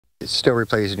It still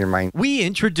replays in your mind. We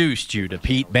introduced you to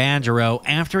Pete Bangerow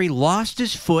after he lost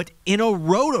his foot in a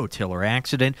rototiller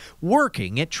accident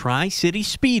working at Tri-City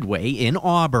Speedway in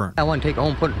Auburn. I want to take it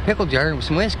home, put it in a pickle jar with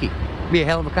some whiskey. Be a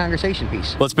hell of a conversation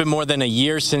piece. Well, it's been more than a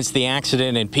year since the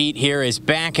accident, and Pete here is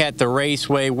back at the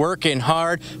raceway, working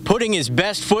hard, putting his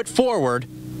best foot forward,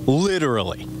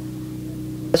 literally.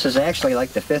 This is actually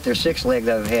like the 5th or 6th leg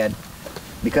that I've had,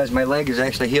 because my leg is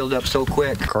actually healed up so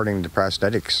quick. According to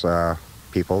prosthetics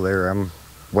people, they're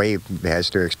way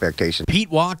past their expectations. Pete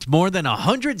walked more than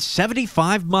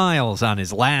 175 miles on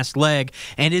his last leg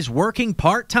and is working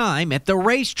part-time at the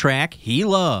racetrack he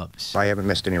loves. I haven't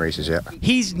missed any races yet.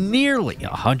 He's nearly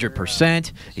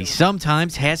 100%. He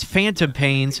sometimes has phantom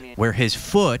pains where his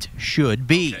foot should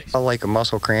be. Like a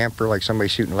muscle cramp or like somebody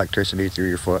shooting electricity through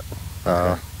your foot.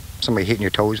 Somebody hitting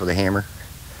your toes with a hammer.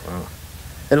 Wow.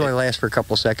 It only lasts for a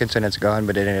couple seconds and it's gone,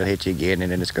 but then it'll hit you again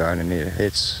and then it's gone, and it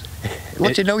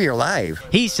lets you know you're alive.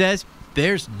 He says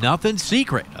there's nothing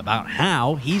secret about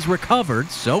how he's recovered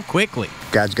so quickly.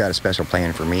 God's got a special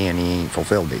plan for me and he ain't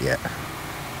fulfilled it yet.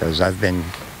 Because I've been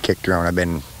kicked around. I've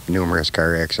been in numerous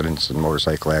car accidents and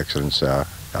motorcycle accidents.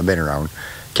 I've been around,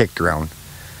 kicked around.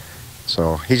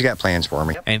 So he's got plans for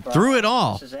me. And through it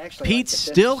all, Pete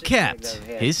still kept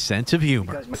his sense of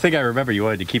humor. I think I remember you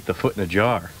wanted to keep the foot in a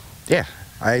jar. Yeah,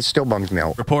 it still bums me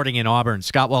out. Reporting in Auburn,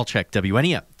 Scott Walchek,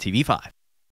 WNEF TV 5.